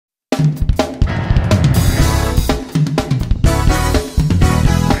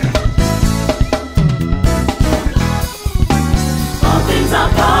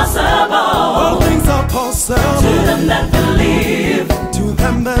yourself. To them that believe. To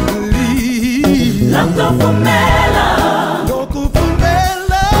them that believe. Lando Fumela. Loco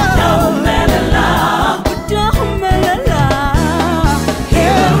Fumela. Dohumelela. He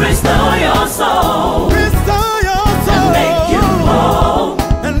will restore your soul. Restore your soul. And make you whole.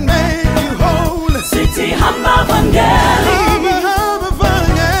 And make you whole. City Hamba Vangeli.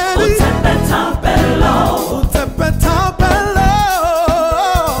 Utepe Tapelo.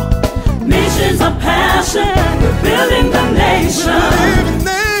 Missions of passion. We're building the nation.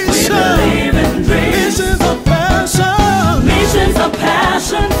 We believe in dreams. Missions of passion. Missions of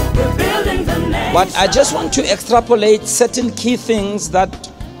passion. We're building the nation. But I just want to extrapolate certain key things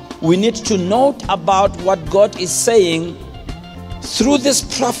that we need to note about what God is saying through this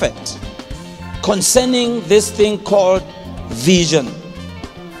prophet concerning this thing called vision.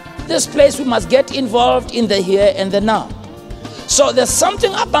 This place we must get involved in the here and the now. So there's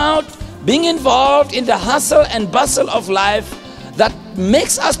something about being involved in the hustle and bustle of life that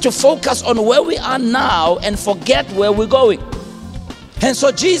makes us to focus on where we are now and forget where we're going. And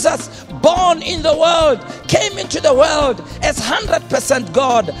so Jesus, born in the world, came into the world as 100%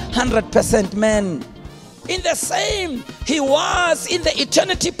 God, 100% man. In the same, he was in the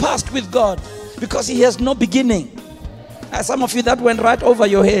eternity past with God, because he has no beginning. Some of you, that went right over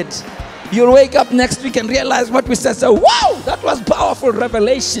your head. You'll wake up next week and realize what we said. So, wow, that was powerful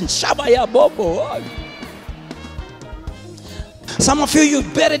revelation. Shabaya Bobo. Some of you,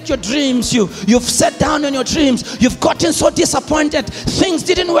 you've buried your dreams. You've sat down on your dreams. You've gotten so disappointed. Things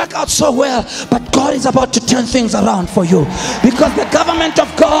didn't work out so well. But God is about to turn things around for you. Because the government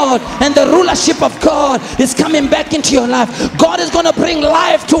of God and the rulership of God is coming back into your life. God is going to bring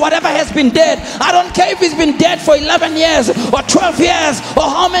life to whatever has been dead. I don't care if it's been dead for 11 years or 12 years or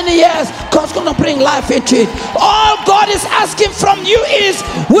how many years. God's going to bring life into it. All God is asking from you is,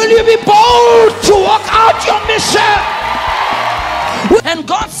 will you be bold to walk out your mission? And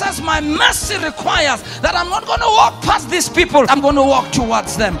God says, my mercy requires that I'm not going to walk past these people. I'm going to walk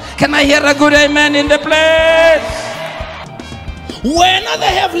towards them. Can I hear a good amen in the place? When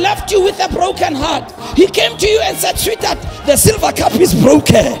they have left you with a broken heart, he came to you and said, sweetheart, the silver cup is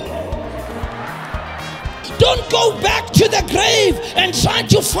broken. Don't go back to the grave and try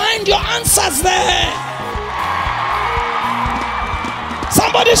to find your answers there.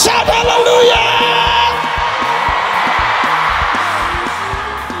 Somebody shout hallelujah.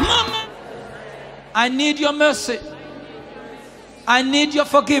 Mama, I need your mercy. I need your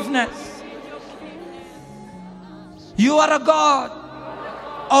forgiveness. You are a God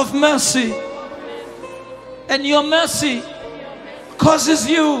of mercy, and your mercy causes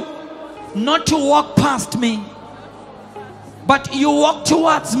you not to walk past me, but you walk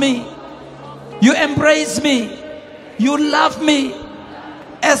towards me. You embrace me. You love me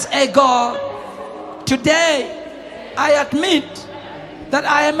as a God. Today, I admit that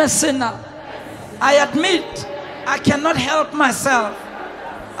I am a sinner. I admit I cannot help myself.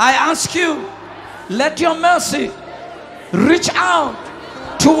 I ask you, let your mercy reach out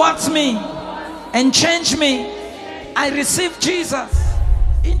towards me and change me. I receive Jesus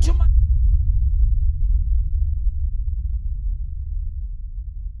into my